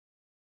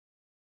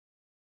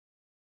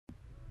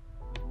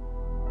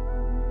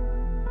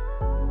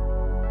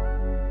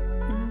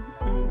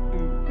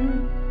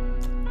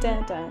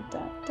Dun, dun,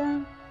 dun,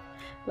 dun.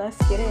 Let's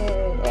get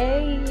it.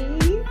 Hey.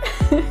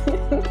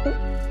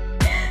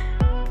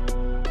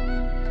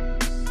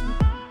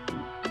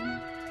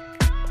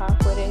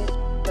 Pop with it.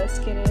 Let's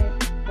get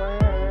it.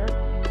 Word.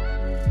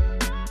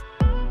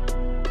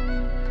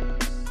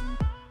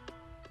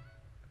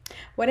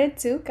 What it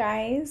do,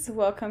 guys?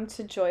 Welcome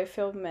to Joy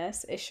Filled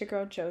Mess. It's your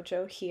girl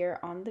JoJo here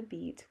on the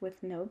beat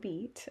with no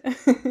beat.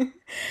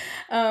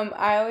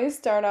 I always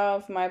start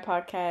off my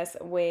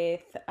podcast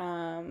with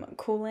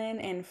coolin'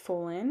 and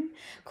foolin'.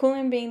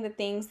 Coolin' being the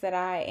things that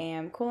I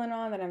am cooling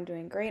on, that I'm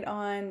doing great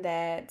on,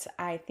 that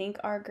I think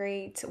are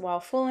great, while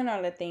foolin'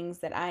 are the things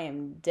that I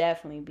am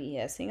definitely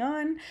BSing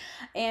on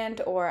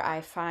and or I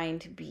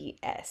find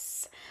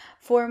BS.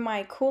 For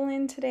my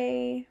coolin'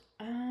 today,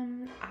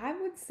 I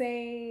would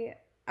say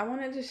I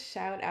want to just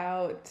shout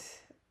out,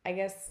 I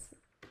guess,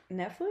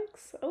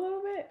 Netflix a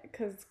little bit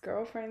because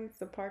Girlfriends,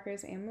 the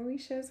Parkers and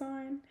Moesha's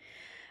on.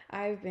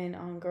 I've been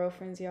on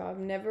Girlfriends, y'all. I've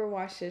never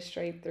watched it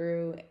straight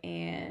through,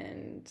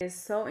 and it's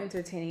so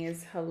entertaining.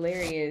 It's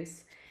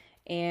hilarious,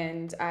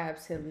 and I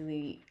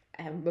absolutely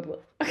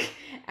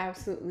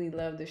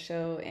love the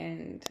show.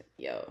 And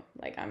yo,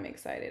 like, I'm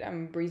excited.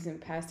 I'm breezing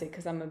past it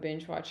because I'm a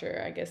binge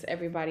watcher. I guess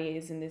everybody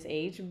is in this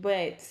age,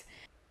 but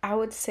I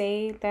would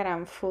say that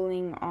I'm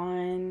fooling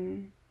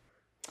on.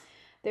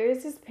 There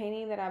is this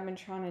painting that I've been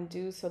trying to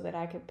do so that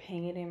I could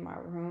paint it in my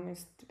room.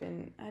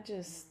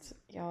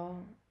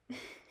 Y'all,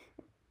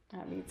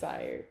 I be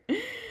tired.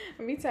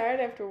 I be tired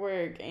after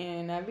work,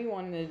 and I be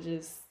wanting to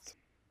just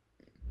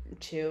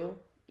chill,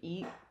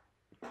 eat,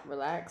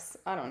 relax.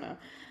 I don't know.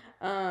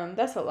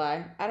 That's a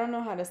lie. I don't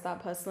know how to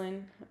stop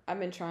hustling. I've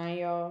been trying,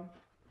 y'all.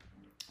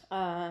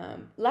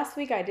 Last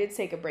week I did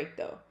take a break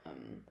though,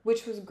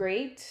 which was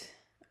great.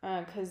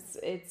 Because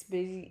it's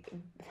busy.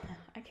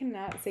 I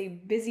cannot say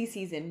busy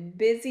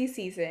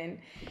season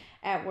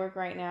at work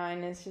right now,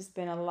 and it's just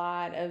been a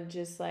lot of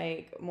just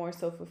like more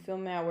so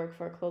fulfillment. I work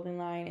for a clothing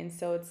line, and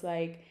so it's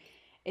like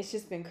it's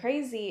just been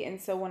crazy. And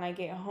so when I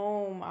get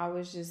home, I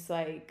was just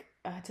like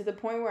to the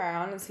point where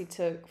I honestly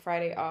took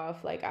Friday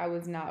off. Like, I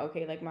was not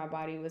okay. Like, my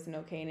body wasn't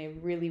okay, and it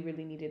really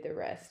needed the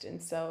rest.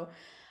 And so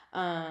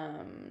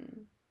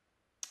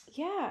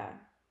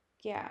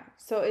yeah,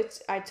 so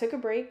I took a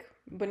break,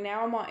 but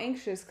now I'm all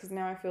anxious because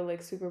now I feel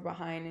like super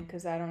behind, and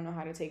because I don't know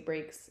how to take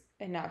breaks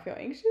and not feel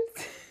anxious.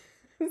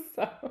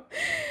 So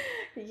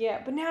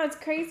yeah, but now it's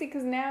crazy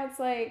because now it's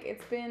like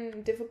it's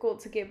been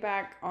difficult to get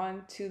back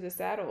onto the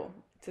saddle.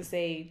 To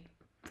say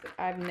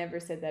I've never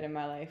said that in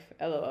my life,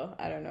 lol.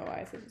 I don't know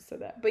why I said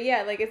that, but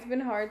yeah, like, it's been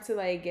hard to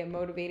like get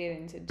motivated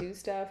and to do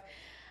stuff.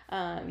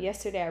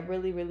 Yesterday I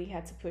really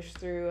had to push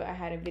through. I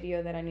had a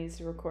video that I needed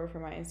to record for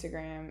my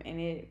Instagram, and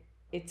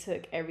it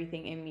took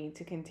everything in me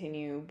to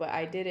continue, but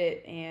I did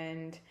it.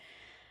 And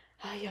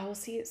y'all will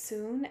see it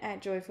soon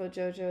at Joyful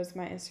JoJo is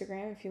my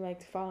Instagram if you like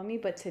to follow me.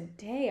 But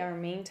today our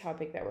main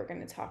topic that we're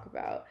going to talk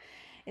about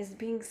is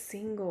being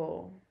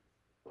single.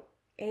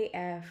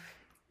 AF.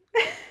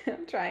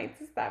 I'm trying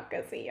to stop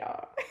cussing,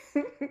 y'all.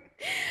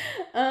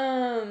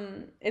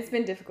 It's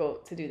been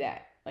difficult to do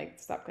that, like,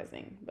 stop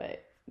cussing,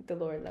 but the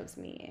Lord loves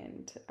me,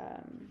 and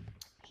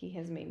he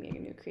has made me a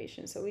new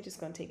creation, so we're just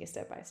gonna take it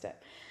step by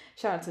step.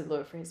 Shout out to the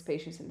Lord for his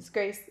patience and his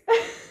grace.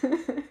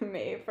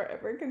 May it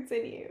forever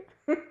continue.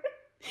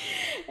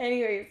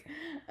 Anyways,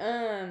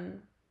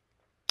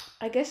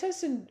 I guess I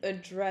should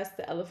address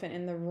the elephant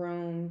in the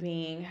room,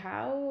 being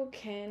how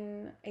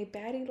can a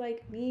baddie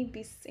like me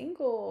be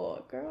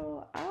single?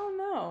 Girl, I don't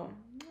know.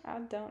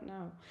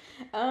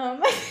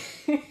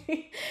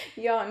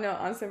 Y'all know,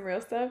 on some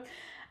real stuff,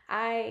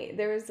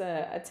 there was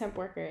a temp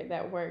worker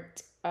that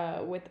worked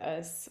with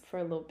us for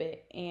a little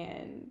bit,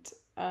 and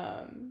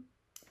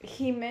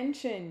he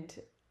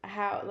mentioned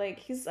how, like,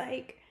 he's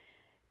like,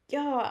 yo,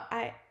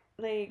 I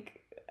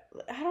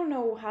don't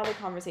know how the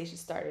conversation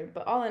started,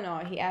 but all in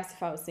all, he asked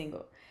if I was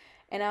single.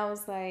 And I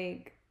was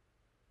like,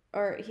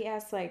 or he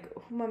asked, like,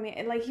 who my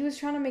man, like, he was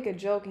trying to make a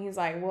joke, and he's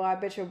like, well, I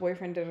bet your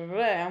boyfriend, da da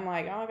da. I'm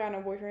like, I don't got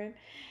no boyfriend.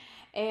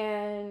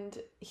 And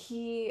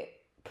he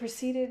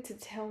proceeded to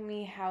tell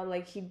me how,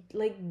 like, he,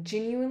 like,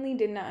 genuinely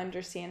did not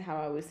understand how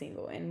I was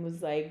single, and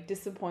was, like,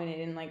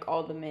 disappointed in, like,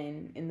 all the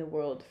men in the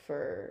world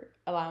for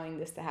allowing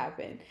this to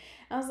happen.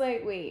 I was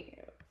like, wait.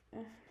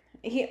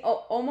 He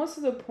almost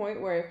to the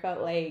point where it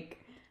felt like,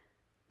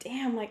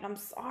 damn, like, I'm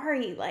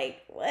sorry,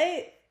 like,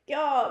 what,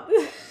 y'all?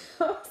 I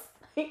was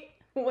like,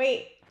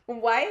 wait,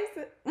 why is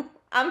it?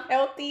 I'm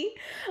healthy,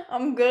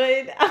 I'm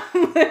good,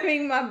 I'm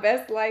living my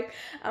best life.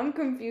 I'm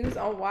confused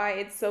on why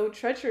it's so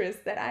treacherous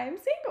that I am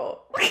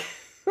single.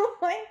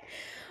 Like,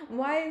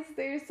 why is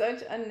there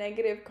such a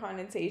negative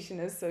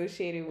connotation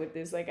associated with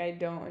this? Like, I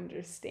don't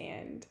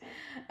understand.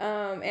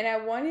 And I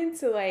wanted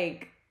to,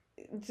 like,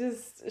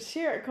 just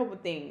share a couple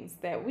things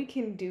that we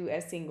can do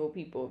as single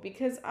people,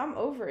 because I'm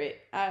over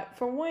it.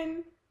 For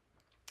one,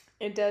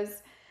 it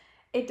does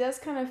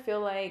kind of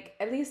feel like,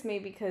 at least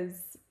maybe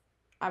because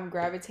I'm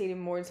gravitating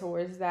more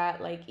towards that,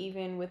 like,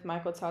 even with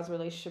Michael Todd's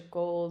relationship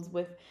goals,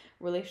 with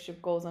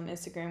relationship goals on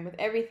Instagram, with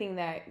everything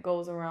that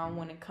goes around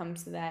when it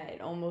comes to that,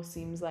 it almost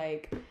seems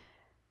like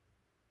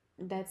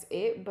that's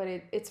it, but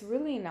it's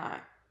really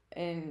not.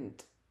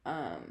 And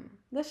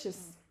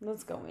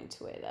let's go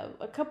into it.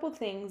 A couple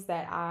things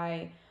that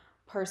I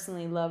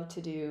personally love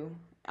to do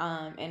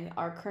and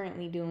are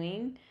currently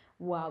doing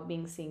while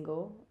being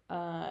single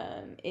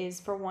is,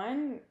 for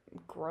one,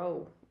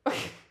 grow.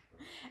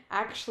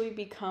 Actually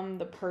become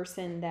the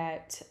person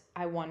that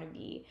I want to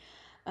be.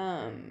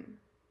 Um,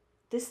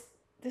 this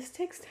this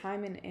takes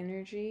time and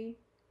energy,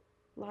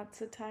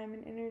 lots of time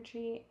and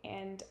energy,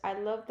 and I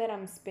love that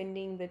I'm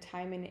spending the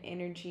time and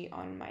energy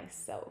on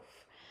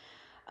myself.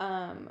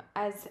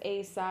 As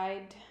a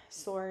side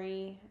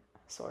sorry,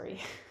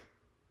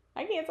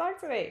 I can't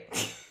talk today.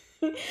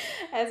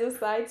 As a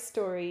side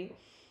story,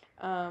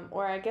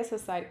 or I guess a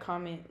side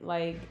comment,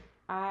 like,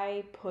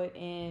 I put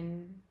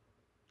in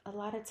a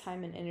lot of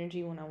time and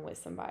energy when I'm with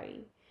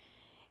somebody.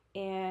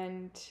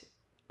 And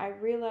I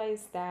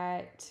realized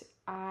that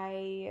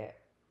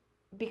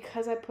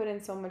because I put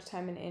in so much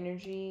time and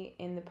energy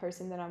in the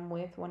person that I'm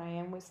with when I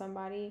am with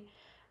somebody,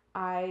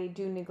 I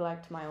do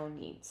neglect my own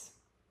needs.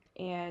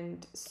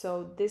 And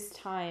so this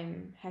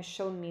time has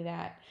shown me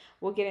that.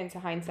 We'll get into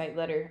hindsight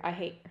later.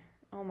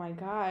 Oh my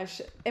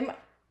gosh.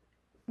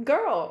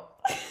 Girl,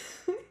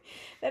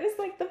 that is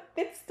like the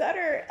fifth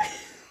stutter.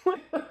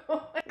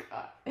 Oh my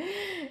God.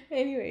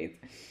 Anyways,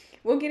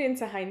 we'll get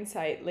into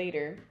hindsight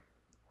later.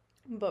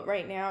 But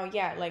right now,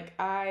 yeah, like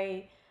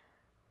I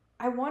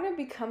want to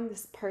become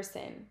this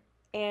person.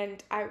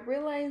 And I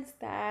realize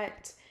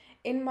that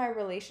in my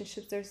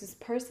relationships, there's this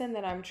person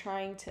that I'm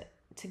trying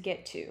to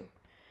get to.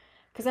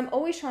 Because I'm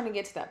always trying to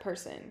get to that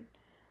person.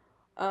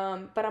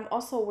 But I'm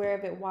also aware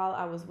of it while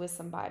I was with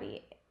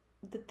somebody.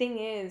 The thing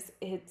is,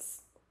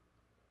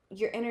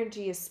 your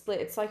energy is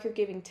split. It's like you're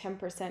giving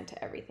 10%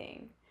 to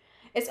everything.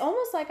 It's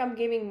almost like I'm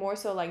giving more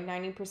so like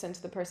 90%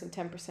 to the person,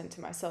 10%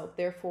 to myself.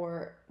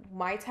 Therefore,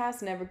 my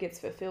task never gets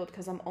fulfilled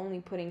because I'm only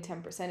putting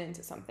 10%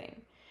 into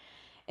something.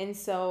 And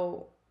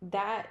so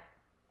that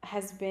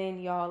has been,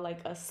 y'all, like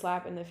a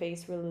slap in the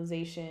face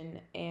realization,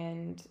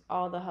 and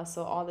all the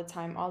hustle, all the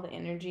time, all the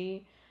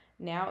energy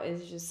now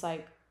is just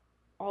like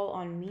all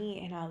on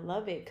me, and I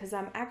love it because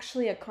I'm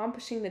actually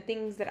accomplishing the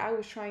things that I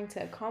was trying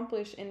to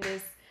accomplish in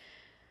this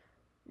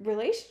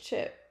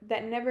relationship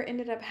that never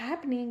ended up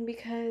happening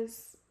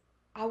because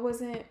I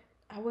wasn't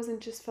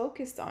just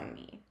focused on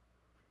me.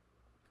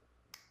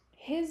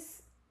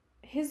 His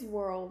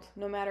world,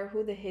 no matter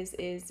who the his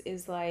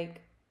is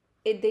like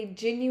they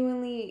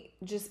genuinely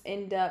just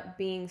end up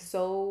being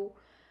so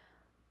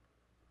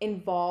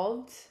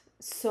involved,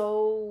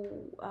 so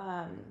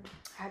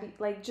how do you,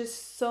 like,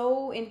 just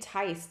so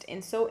enticed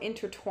and so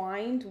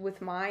intertwined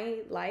with my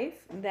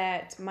life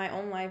that my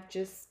own life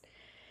just,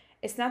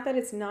 it's not that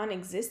it's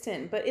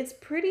non-existent, but it's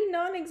pretty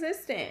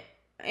non-existent.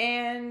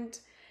 And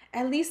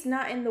at least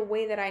not in the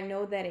way that I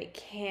know that it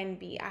can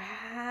be. I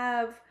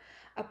have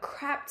a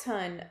crap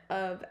ton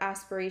of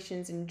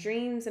aspirations and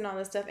dreams and all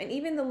this stuff, and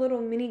even the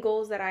little mini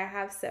goals that I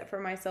have set for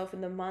myself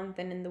in the month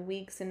and in the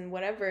weeks and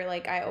whatever.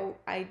 Like,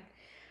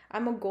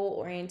 I'm a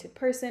goal-oriented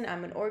person.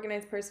 I'm an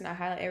organized person. I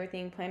highlight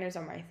everything. Planners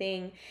are my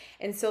thing.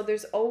 And so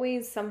there's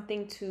always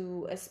something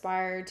to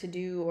aspire to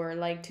do, or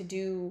like to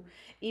do,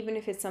 even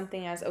if it's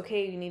something as,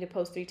 okay, you need to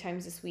post 3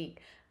 times this week.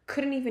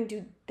 Couldn't even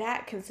do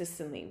that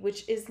consistently,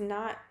 which is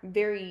not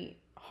very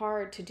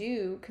hard to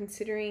do,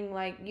 considering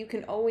like you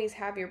can always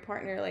have your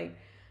partner like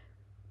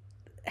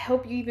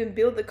help you even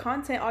build the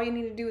content. All you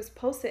need to do is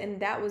post it,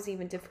 and that was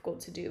even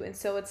difficult to do. And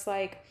so it's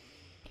like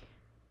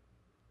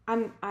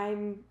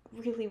I'm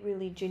really,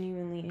 really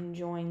genuinely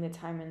enjoying the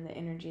time and the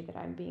energy that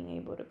I'm being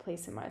able to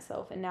place in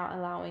myself, and not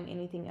allowing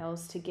anything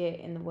else to get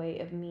in the way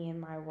of me and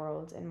my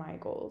world and my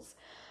goals.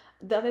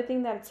 The other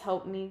thing that's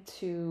helped me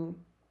to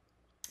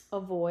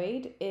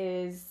avoid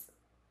is,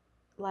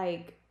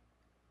 like,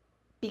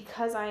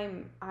 because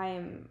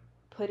I'm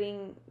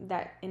putting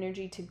that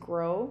energy to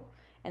grow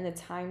and the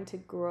time to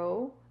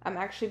grow, I'm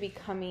actually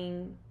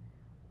becoming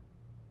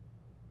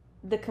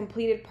the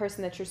completed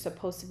person that you're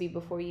supposed to be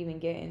before you even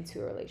get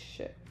into a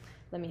relationship.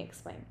 Let me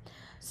explain.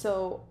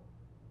 So,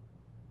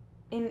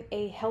 in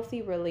a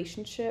healthy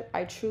relationship,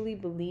 I truly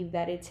believe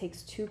that it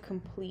takes 2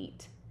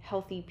 complete,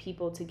 healthy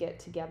people to get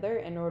together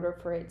in order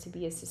for it to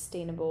be a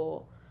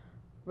sustainable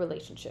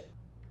relationship.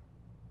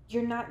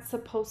 You're not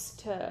supposed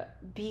to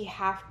be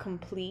half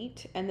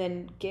complete and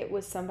then get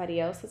with somebody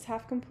else that's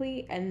half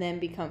complete and then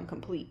become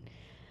complete.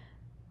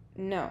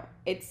 No,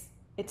 it's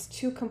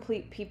 2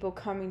 complete people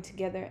coming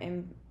together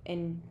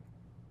and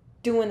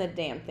doing the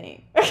damn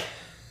thing.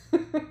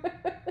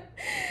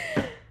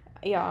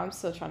 Y'all, I'm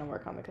still trying to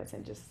work on the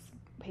cussing. Just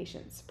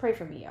patience. Pray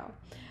for me, y'all.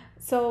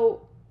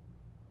 So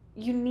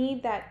you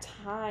need that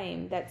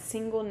time, that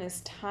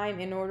singleness time,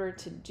 in order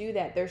to do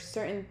that. There's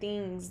certain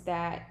things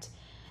that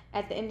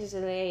at the end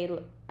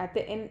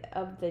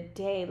of the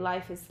day,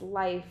 life is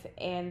life,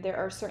 and there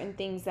are certain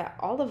things that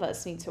all of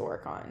us need to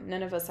work on.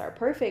 None of us are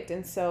perfect.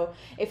 And so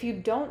if you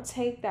don't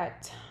take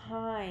that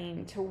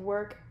time to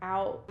work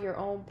out your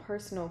own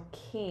personal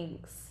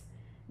kinks,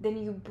 then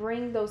you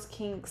bring those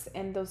kinks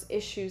and those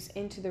issues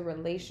into the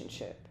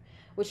relationship,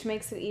 which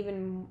makes it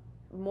even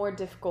more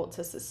difficult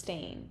to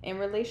sustain. And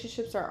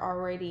relationships are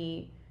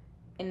already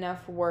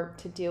enough work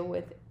to deal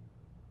with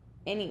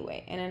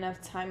anyway, and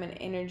enough time and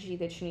energy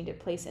that you need to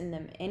place in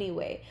them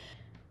anyway.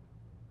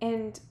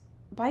 And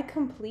by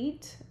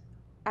complete,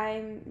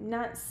 I'm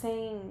not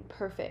saying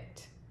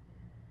perfect.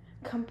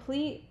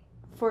 Complete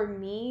for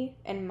me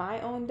and my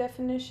own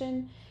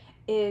definition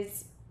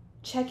is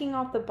checking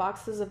off the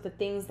boxes of the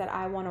things that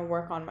I want to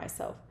work on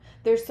myself.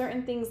 There's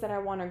certain things that I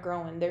want to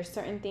grow in. There's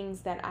certain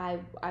things that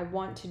I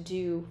want to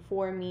do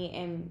for me,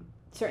 and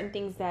certain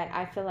things that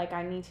I feel like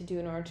I need to do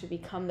in order to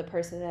become the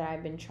person that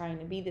I've been trying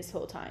to be this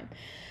whole time.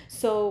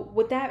 So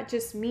what that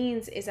just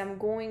means is I'm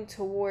going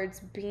towards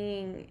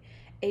being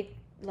a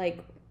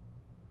like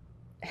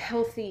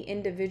healthy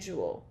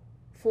individual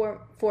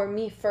for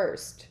me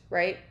first,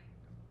 right?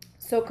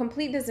 So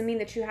complete doesn't mean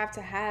that you have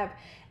to have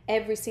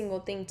every single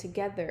thing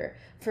together.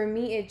 For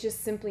me, it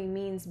just simply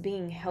means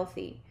being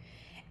healthy.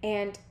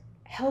 And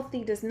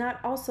healthy does not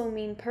also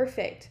mean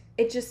perfect.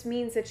 It just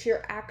means that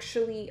you're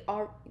actually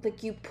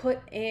like you put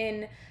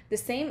in the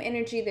same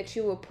energy that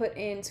you would put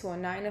into a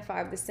 9 to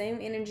 5, the same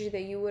energy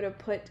that you would have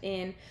put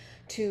in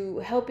to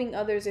helping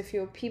others if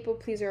you're a people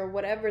pleaser or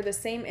whatever, the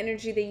same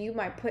energy that you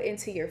might put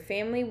into your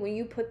family. When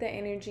you put that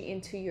energy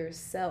into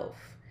yourself,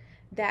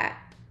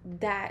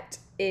 that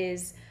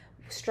is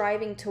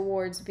striving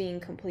towards being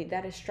complete.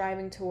 That is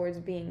striving towards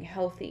being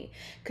healthy,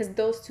 because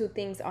those two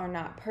things are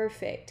not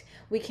perfect.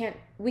 We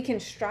can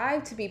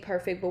strive to be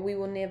perfect, but we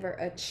will never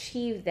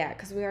achieve that,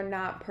 because we are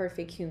not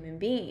perfect human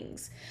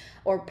beings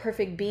or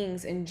perfect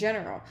beings in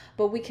general.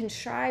 But we can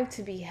strive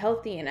to be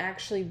healthy and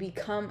actually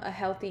become a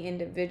healthy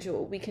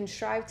individual. We can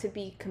strive to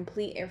be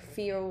complete and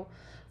feel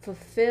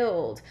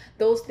fulfilled.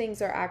 Those things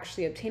are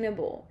actually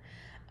obtainable.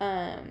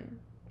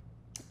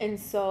 And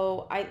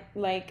so I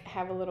like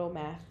have a little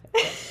math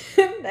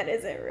that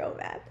isn't real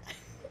math.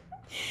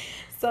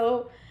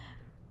 So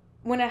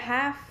when a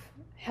half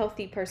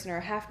healthy person or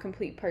a half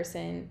complete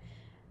person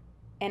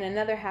and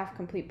another half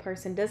complete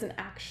person doesn't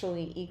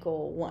actually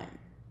equal one.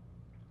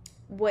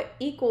 What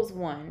equals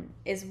one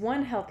is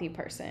one healthy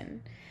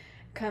person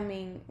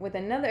coming with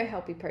another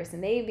healthy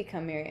person. They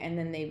become married and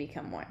then they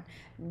become one.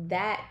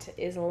 That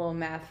is a little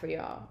math for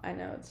y'all. I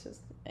know it's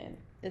just, and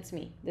it's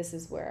me. This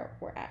is where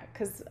we're at.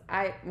 Because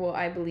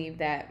I believe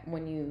that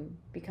when you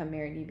become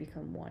married, you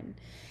become one.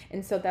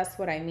 And so that's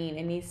what I mean.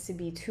 It needs to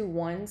be two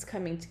ones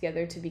coming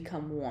together to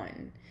become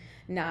one,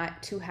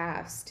 not two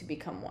halves to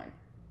become one.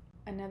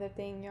 Another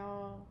thing,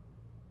 y'all,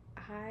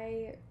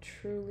 I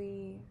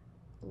truly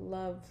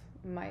love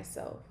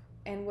myself.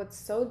 And what's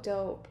so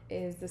dope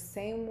is the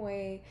same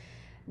way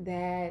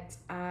that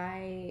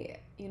I,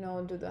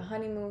 do the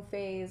honeymoon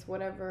phase,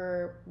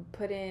 whatever,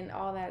 put in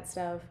all that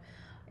stuff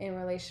in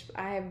relationship,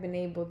 I have been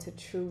able to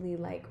truly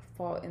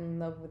fall in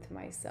love with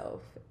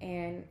myself.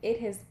 And it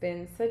has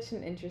been such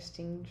an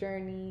interesting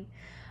journey.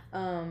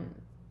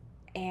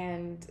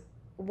 And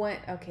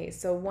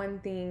one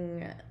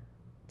thing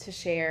to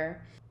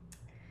share,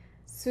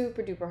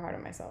 super duper hard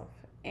on myself.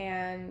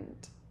 And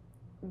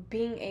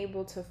being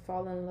able to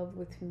fall in love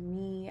with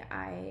me,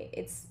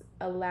 it's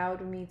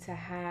allowed me to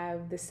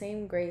have the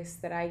same grace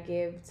that I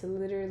give to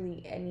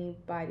literally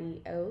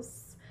anybody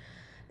else,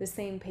 the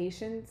same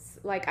patience.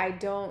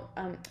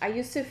 I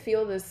used to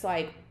feel this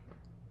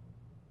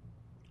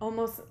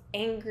almost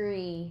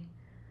angry,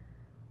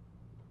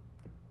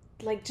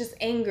 just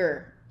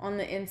anger on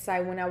the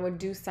inside when I would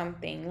do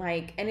something,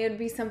 and it would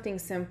be something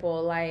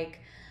simple, like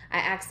I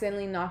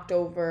accidentally knocked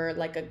over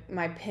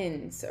my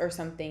pins or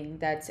something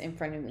that's in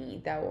front of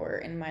me that were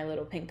in my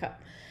little pin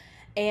cup.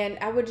 And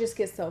I would just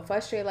get so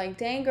frustrated,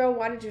 dang girl,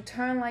 why did you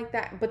turn like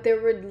that? But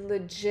there would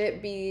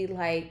legit be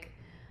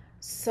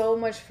so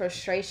much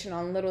frustration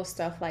on little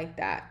stuff like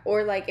that.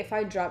 Or if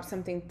I drop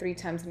something 3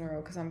 times in a row,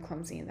 because I'm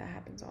clumsy and that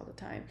happens all the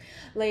time.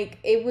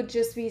 It would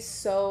just be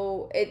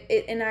so,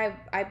 and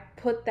I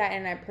put that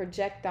and I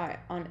project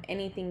that on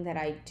anything that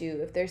I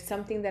do. If there's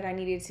something that I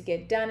needed to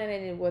get done and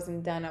it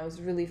wasn't done, I was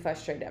really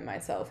frustrated at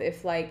myself.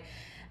 If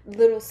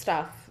little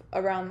stuff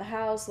around the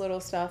house, little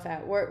stuff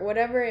at work,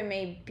 whatever it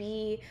may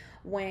be,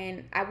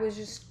 when I was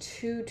just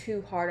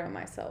too hard on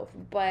myself.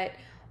 But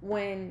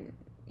when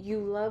you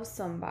love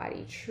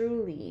somebody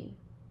truly,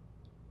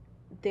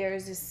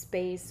 there's a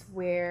space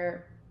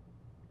where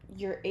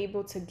you're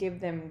able to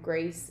give them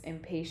grace and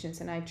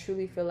patience. And I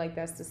truly feel like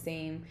that's the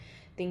same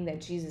thing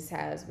that Jesus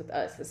has with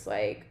us. It's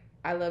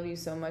I love you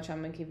so much,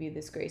 I'm gonna give you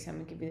this grace, I'm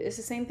gonna give you this. It's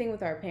the same thing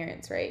with our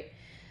parents, right?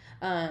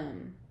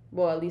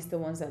 Well, at least the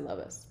ones that love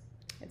us.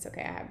 It's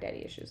okay, I have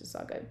daddy issues, it's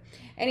all good.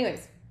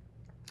 Anyways,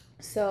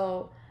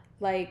 so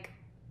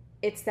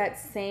it's that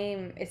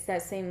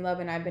same love,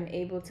 and I've been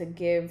able to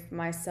give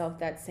myself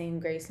that same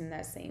grace and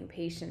that same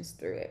patience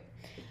through it.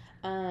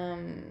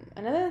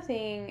 Another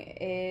thing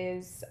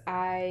is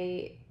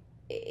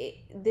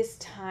this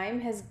time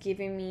has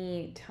given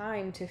me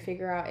time to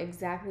figure out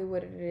exactly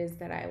what it is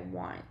that I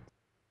want.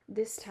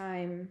 This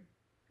time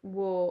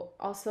will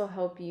also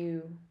help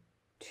you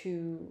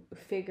to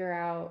figure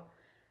out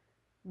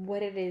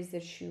what it is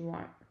that you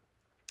want.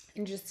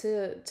 And just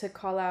to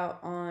call out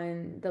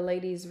on the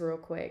ladies real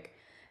quick,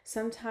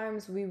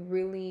 sometimes we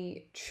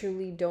really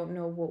truly don't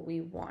know what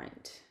we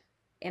want.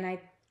 And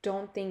I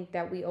don't think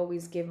that we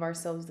always give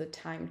ourselves the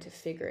time to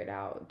figure it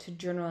out, to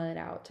journal it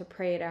out, to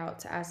pray it out,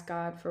 to ask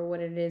God for what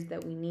it is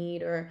that we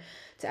need, or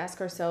to ask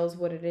ourselves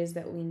what it is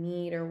that we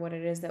need or what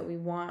it is that we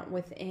want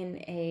within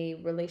a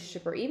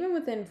relationship, or even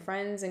within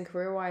friends and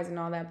career wise and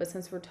all that. But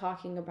since we're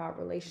talking about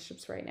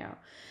relationships right now,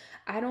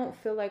 I don't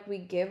feel like we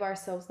give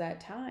ourselves that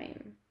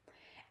time.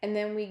 And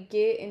then we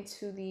get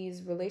into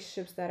these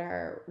relationships that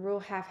are real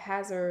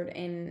haphazard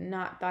and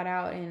not thought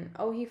out, and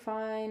oh, he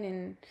fine,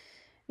 and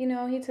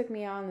he took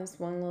me out on this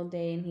one little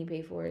day and he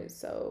paid for it,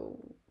 so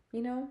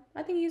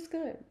I think he's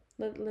good.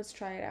 Let's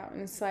try it out.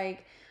 And it's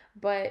like,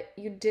 but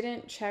you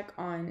didn't check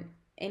on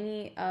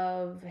any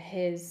of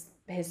his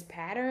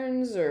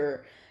patterns,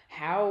 or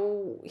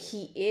how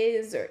he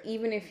is, or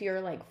even if you're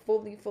like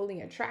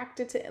fully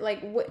attracted to, like,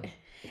 what.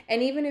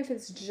 And even if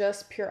it's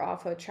just pure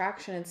off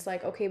attraction, it's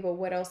like, okay, but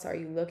what else are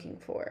you looking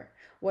for?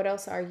 What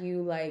else are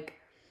you like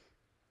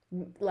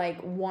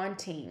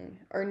wanting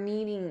or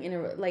needing in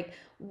a, like,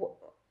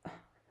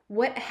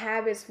 what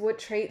habits, what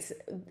traits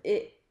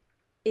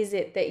is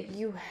it that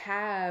you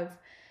have,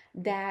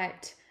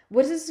 that,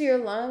 what is your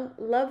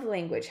love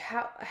language?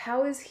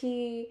 How is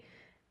he,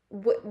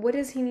 what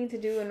does he need to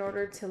do in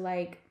order to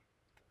like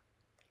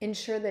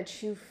ensure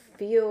that you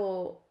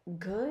feel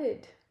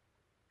good,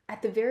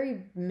 at the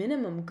very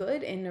minimum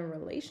good in a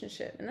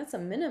relationship? And that's a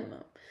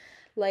minimum.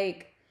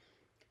 Like,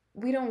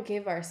 we don't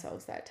give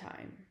ourselves that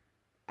time.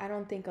 I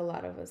don't think a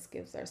lot of us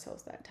gives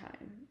ourselves that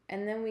time.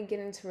 And then we get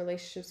into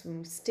relationships when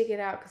we stick it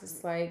out, because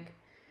it's like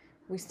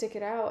we stick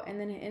it out and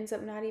then it ends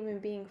up not even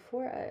being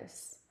for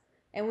us.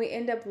 And we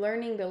end up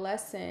learning the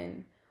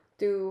lesson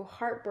through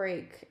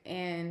heartbreak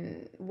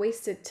and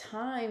wasted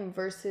time,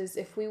 versus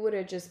if we would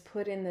have just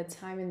put in the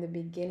time in the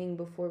beginning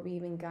before we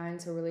even got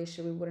into a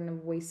relationship, we wouldn't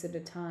have wasted the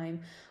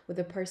time with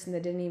a person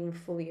that didn't even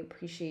fully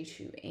appreciate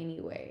you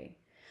anyway.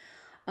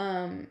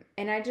 And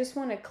I just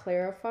want to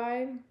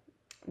clarify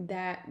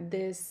that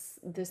this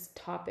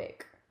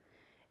topic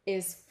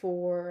is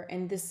for,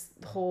 and this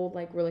whole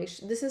like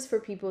relation, this is for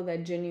people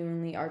that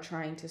genuinely are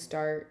trying to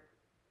start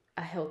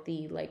a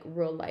healthy like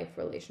real life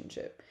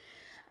relationship.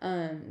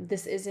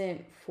 This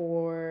isn't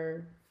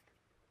for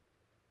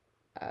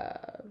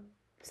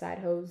side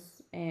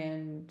hoes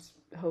and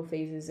hoe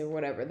phases or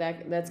whatever.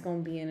 That's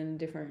gonna be in a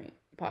different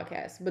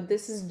podcast. But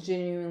this is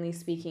genuinely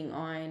speaking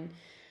on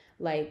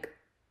like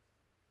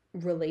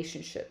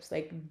relationships,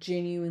 like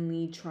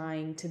genuinely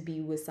trying to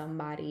be with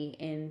somebody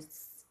and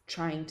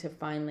trying to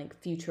find like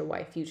future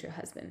wife, future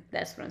husband.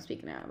 That's what I'm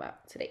speaking out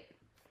about today.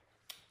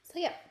 So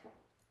yeah.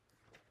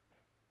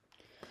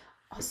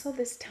 Also,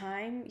 this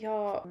time,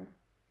 y'all,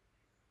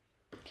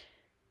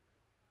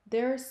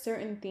 there are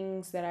certain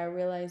things that I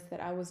realized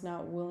that I was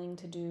not willing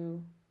to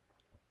do,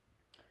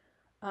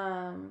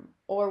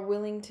 or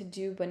willing to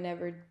do but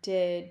never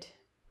did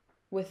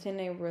within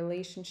a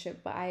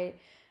relationship. But I,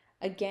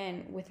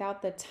 again,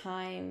 without the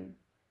time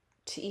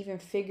to even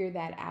figure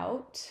that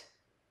out,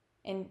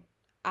 and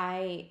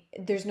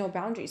there's no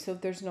boundaries. So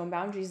if there's no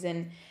boundaries,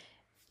 then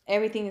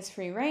everything is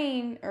free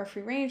reign or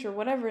free range or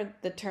whatever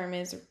the term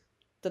is,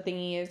 the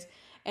thingy is.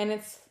 And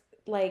it's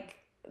like,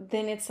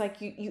 then it's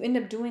like you end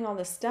up doing all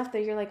this stuff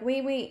that you're like,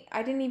 wait,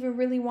 I didn't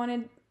really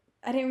want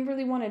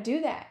to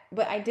do that,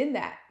 but I did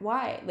that.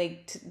 Why?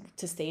 Like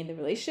to stay in the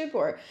relationship,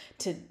 or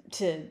to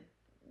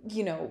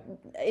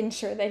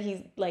ensure that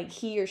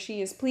he or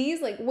she is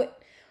pleased. Like,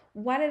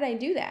 why did I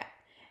do that?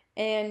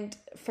 And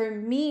for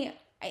me,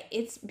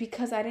 it's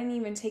because I didn't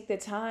even take the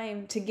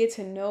time to get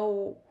to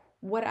know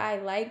what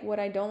I like, what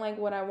I don't like,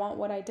 what I want,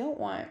 what I don't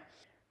want.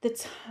 The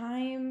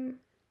time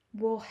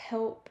will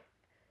help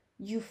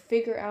you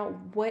figure out,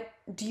 what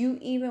do you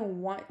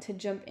even want to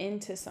jump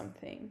into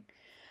something.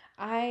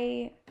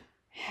 I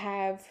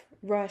have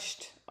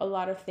rushed a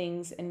lot of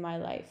things in my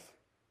life.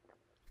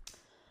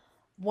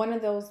 One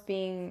of those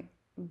being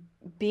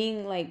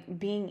in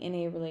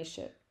a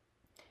relationship.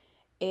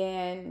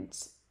 And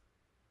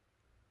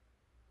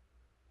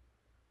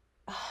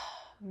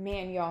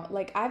man, y'all,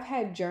 like, I've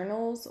had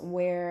journals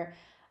where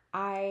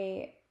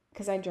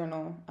because I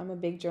journal, I'm a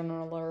big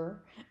journaler.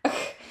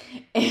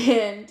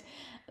 And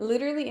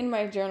literally in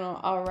my journal,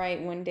 I'll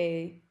write one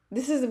day,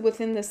 this is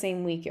within the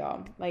same week,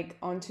 y'all. Like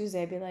on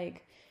Tuesday, I'd be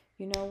like,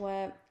 you know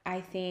what?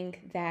 I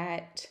think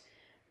that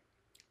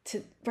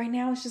right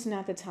now it's just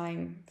not the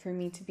time for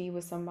me to be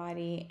with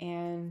somebody.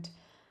 And,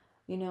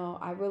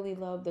 I really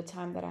love the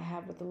time that I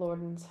have with the Lord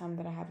and the time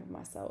that I have with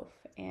myself.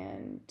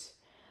 And,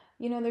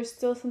 there's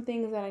still some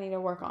things that I need to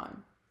work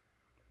on.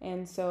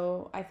 And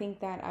so I think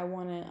that I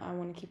want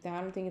to keep that.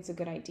 I don't think it's a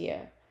good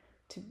idea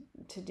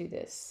to do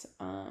this.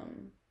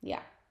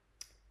 Yeah.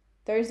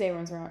 Thursday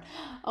runs around.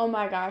 Oh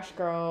my gosh,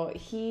 girl.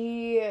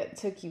 He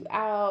took you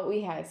out.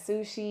 We had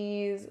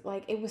sushis.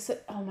 Like, it was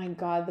oh my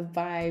God, the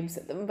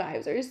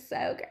vibes are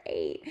so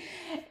great.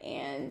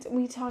 And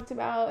we talked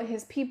about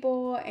his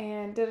people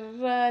and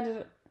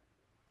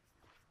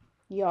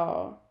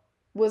y'all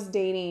was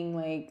dating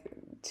like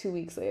 2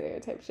 weeks later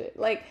type shit.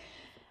 Like,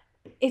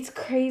 it's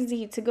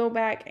crazy to go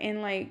back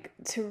and like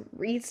to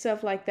read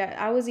stuff like that.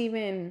 I was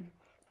even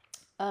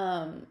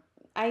um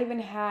I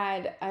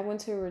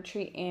went to a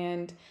retreat,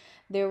 and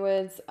there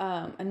was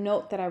a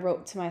note that I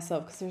wrote to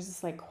myself, because there's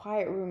this like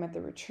quiet room at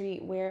the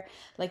retreat where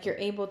like you're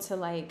able to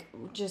like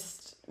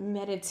just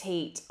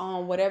meditate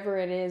on whatever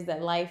it is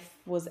that life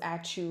was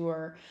at you,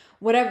 or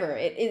whatever.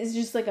 It's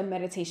just like a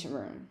meditation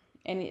room,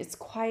 and it's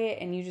quiet,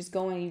 and you just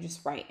go in and you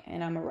just write.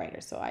 And I'm a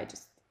writer, so I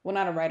just, well,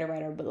 not a writer,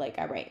 but like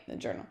I write in the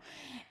journal.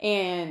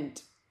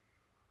 And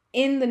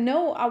in the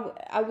note,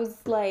 I was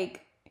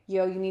like,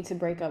 yo, you need to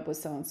break up with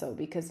so and so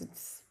because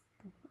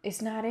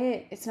it's not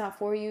it. It's not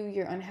for you.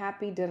 You're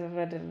unhappy. Da da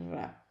da da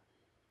da.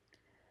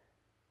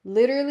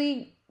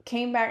 Literally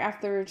came back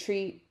after the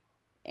retreat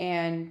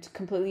and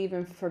completely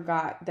even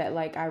forgot that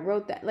like I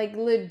wrote that. Like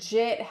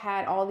legit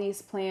had all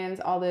these plans,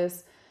 all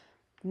this,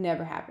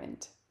 never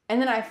happened.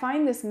 And then I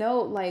find this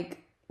note like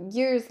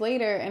years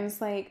later, and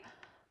it's like,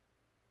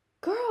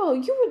 girl,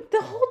 you were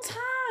the whole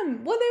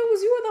time. Whether it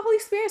was you or the Holy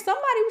Spirit,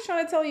 somebody was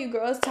trying to tell you,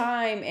 girl, it's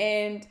time.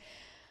 And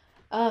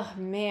oh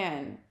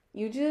man,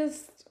 you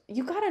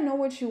gotta know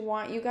what you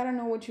want. You gotta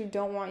know what you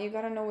don't want. You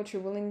gotta know what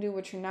you're willing to do,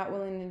 what you're not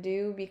willing to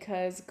do.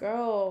 Because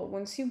girl,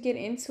 once you get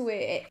into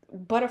it,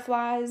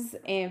 butterflies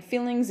and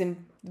feelings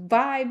and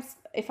vibes.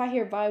 If I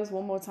hear vibes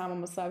one more time, I'm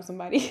gonna slap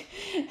somebody.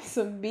 It's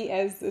a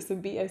BS. It's a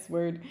BS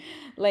word.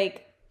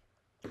 Like,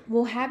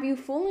 will have you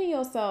fooling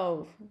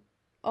yourself.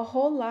 A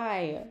whole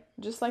lie,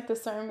 just like the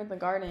sermon in the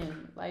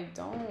garden. Like,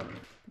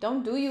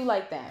 don't do you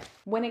like that.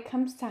 When it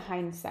comes to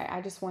hindsight,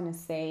 I just want to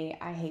say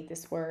I hate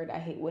this word. I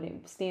hate what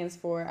it stands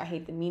for. I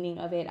hate the meaning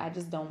of it. I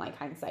just don't like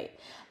hindsight.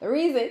 The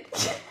reason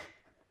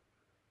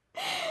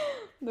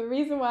the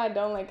reason why I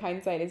don't like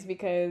hindsight is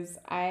because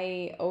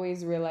I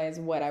always realize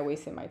what I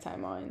wasted my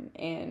time on,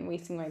 and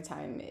wasting my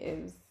time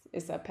is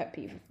a pet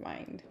peeve of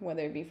mine,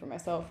 whether it be for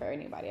myself or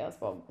anybody else,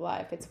 blah, blah, blah.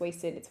 If it's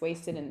wasted,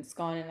 and it's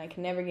gone, and I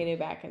can never get it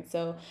back. And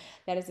so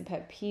that is a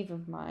pet peeve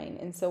of mine.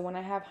 And so when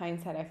I have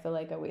hindsight, I feel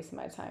like I wasted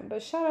my time.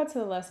 But shout out to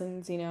the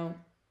lessons,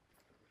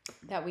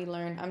 that we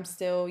learn. I'm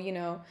still,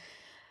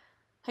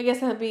 I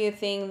guess that'd be a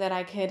thing that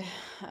I could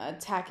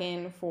tack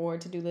in for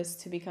to-do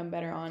list to become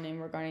better on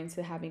in regarding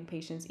to having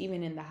patience,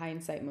 even in the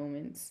hindsight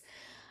moments.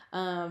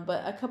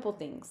 But a couple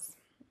things.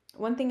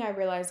 One thing I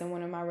realized in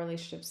one of my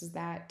relationships is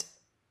that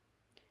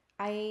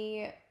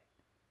I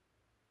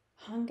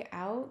hung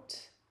out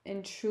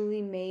and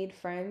truly made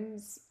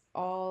friends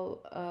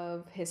all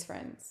of his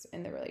friends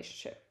in the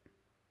relationship.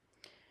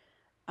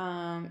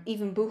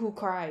 Even Boohoo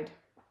cried.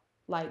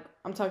 Like,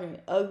 I'm talking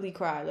ugly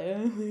cry. Like,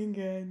 oh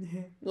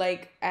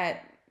my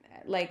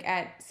God.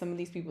 At some of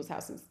these people's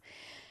houses.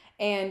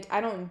 And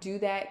I don't do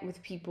that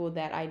with people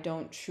that I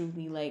don't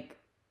truly like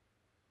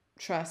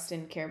trust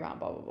and care about,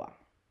 blah, blah,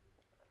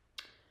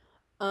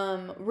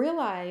 blah.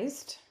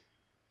 Realized,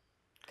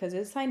 because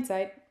it's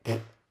hindsight,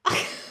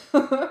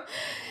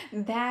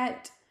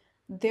 that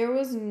there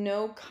was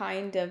no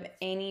kind of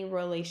any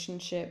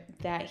relationship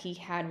that he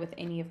had with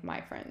any of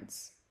my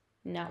friends.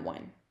 Not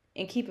one.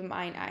 And keep in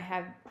mind, I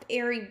have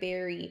very,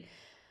 very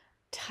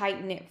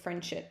tight-knit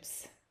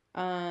friendships.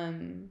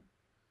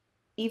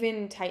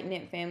 Even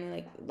tight-knit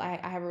family.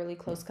 Like, I have a really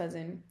close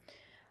cousin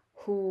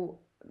who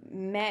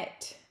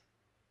met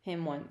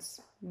him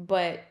once,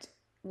 but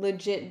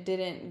legit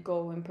didn't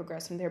go and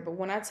progress from there. But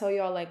when I tell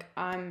y'all, like,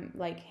 I'm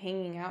like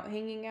hanging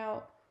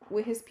out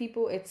with his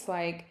people, it's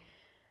like,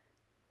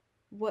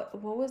 what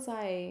was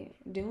I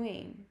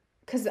doing?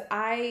 Because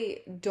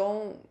I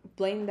don't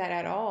blame that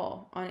at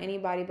all on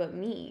anybody but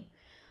me.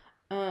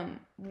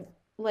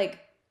 Like,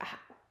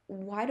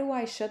 why do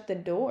I shut the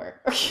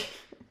door?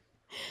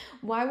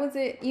 Why was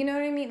it, you know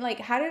what I mean? Like,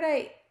 how did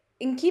I,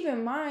 and keep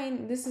in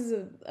mind, this is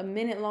a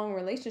minute long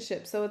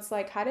relationship. So it's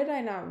like, how did I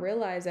not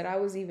realize that I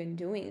was even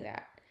doing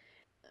that?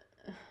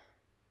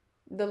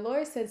 The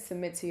Lord said,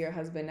 submit to your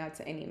husband, not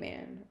to any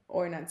man,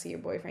 or not to your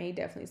boyfriend. He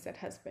definitely said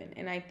husband.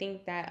 And I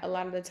think that a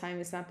lot of the time,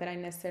 it's not that I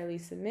necessarily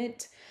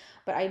submit,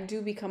 but I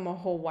do become a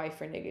whole wife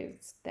for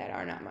niggas that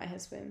are not my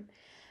husband.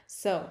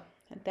 So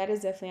that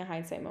is definitely a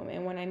hindsight moment.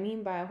 And when I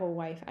mean by a whole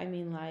wife, I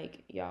mean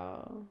like,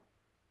 y'all,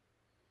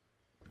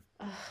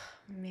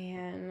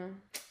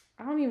 man,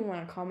 I don't even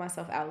want to call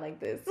myself out like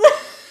this.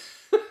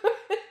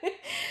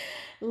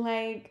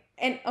 Like,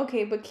 and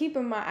okay, but keep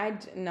in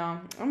mind,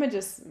 I'm gonna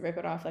just rip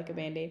it off like a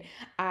band-aid.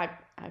 I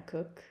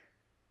cook,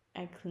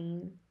 I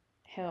clean,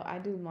 hell, I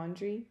do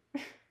laundry.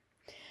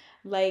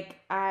 Like,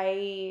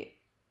 I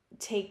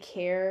take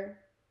care,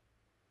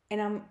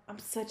 and I'm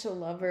such a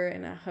lover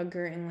and a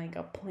hugger and like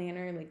a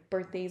planner, like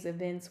birthdays,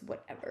 events,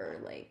 whatever,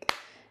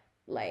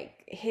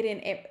 like hidden,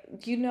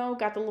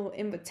 got the little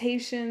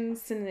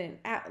invitations, and then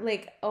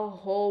like a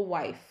whole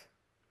wife.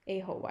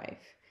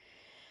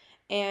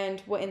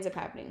 And what ends up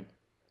happening?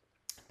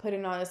 Put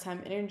in all this time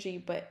and energy,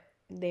 but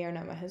they are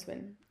not my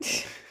husband.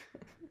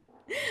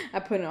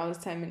 I put in all this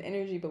time and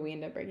energy, but we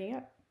end up breaking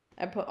up.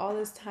 I put all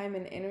this time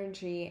and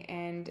energy,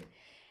 and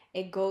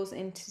it goes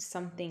into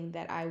something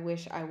that I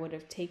wish I would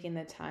have taken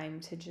the time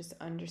to just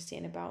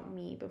understand about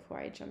me before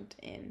I jumped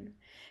in.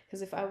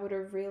 Because if I would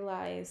have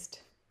realized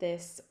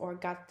this or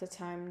got the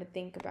time to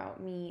think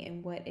about me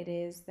and what it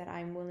is that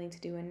I'm willing to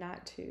do and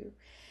not to,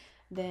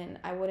 then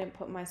I wouldn't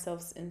put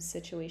myself in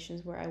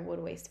situations where I would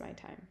waste my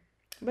time.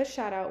 But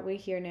shout out, we're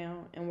here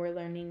now and we're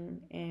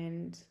learning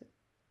and,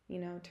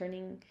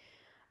 turning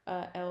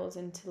L's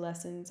into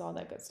lessons, all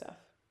that good stuff.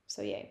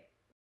 So, yay.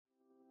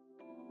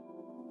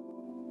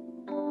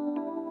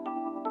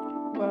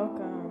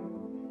 Welcome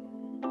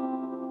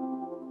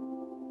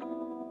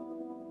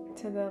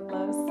to the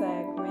love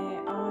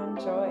segment on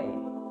Joy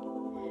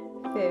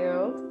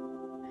Filled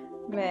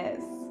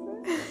Mess.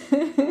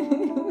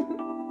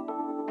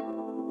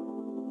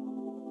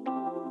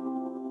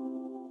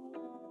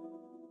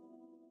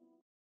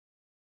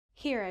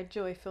 Here at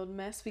Joy Filled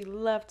Mess, we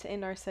love to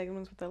end our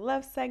segments with a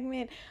love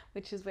segment,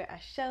 which is where I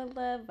show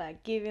love by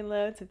giving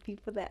love to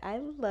people that I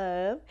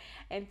love.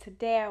 And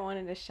today I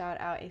wanted to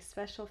shout out a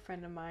special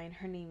friend of mine.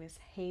 Her name is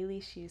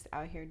Haley. She's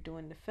out here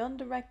doing the film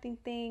directing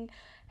thing,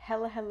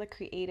 hella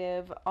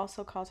creative,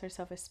 also calls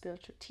herself a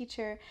spiritual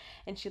teacher,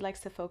 and she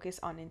likes to focus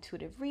on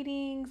intuitive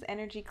readings,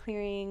 energy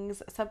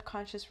clearings,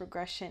 subconscious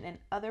regression, and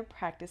other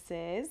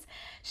practices.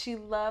 She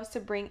loves to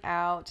bring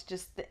out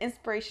just the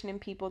inspiration in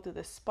people through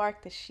the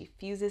spark that she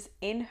fuses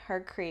in her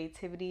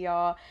creativity,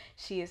 y'all.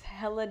 She is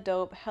hella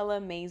dope, hella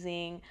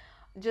amazing,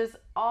 just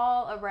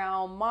all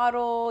around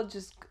model.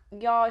 Just,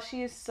 y'all,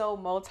 she is so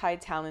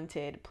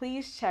multi-talented.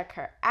 Please check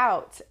her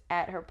out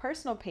at her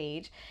personal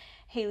page,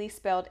 Haley,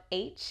 spelled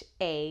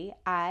HAILEEMDYER,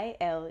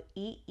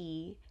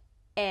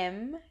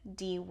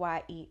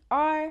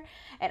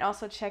 and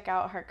also check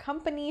out her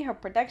company, her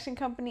production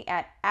company,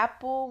 at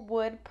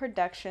Applewood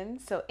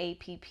Productions, so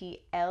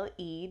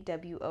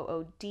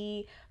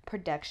APPLEWOOD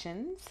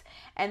Productions.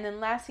 And then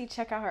lastly,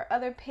 check out her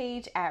other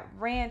page at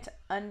Rant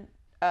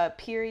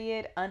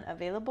period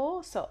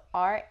unavailable, so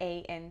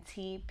RANT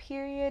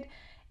period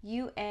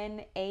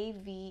UNAVAILABLE.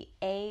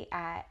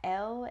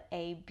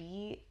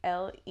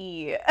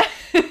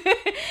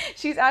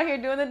 She's out here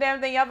doing the damn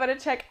thing. Y'all better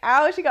check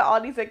out. She got all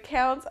these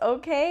accounts,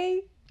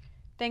 okay?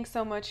 Thanks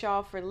so much,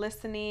 y'all, for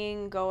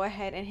listening. Go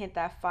ahead and hit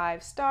that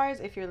 5 stars.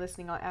 If you're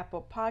listening on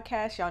Apple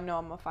Podcasts, y'all know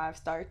I'm a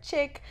 5-star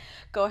chick.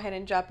 Go ahead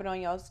and drop it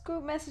on y'all's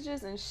group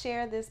messages and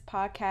share this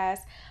podcast.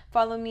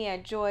 Follow me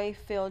at Joy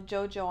Filled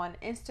Jojo on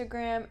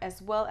Instagram,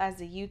 as well as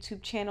the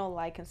YouTube channel.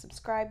 Like and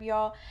subscribe,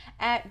 y'all.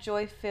 At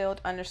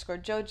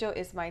joyfilled_jojo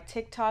is my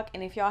TikTok.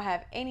 And if y'all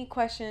have any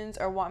questions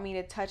or want me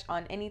to touch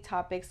on any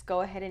topics,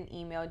 go ahead and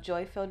email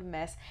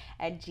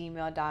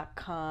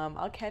joyfilledmess@gmail.com.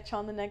 I'll catch you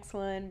on the next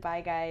one.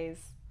 Bye,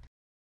 guys.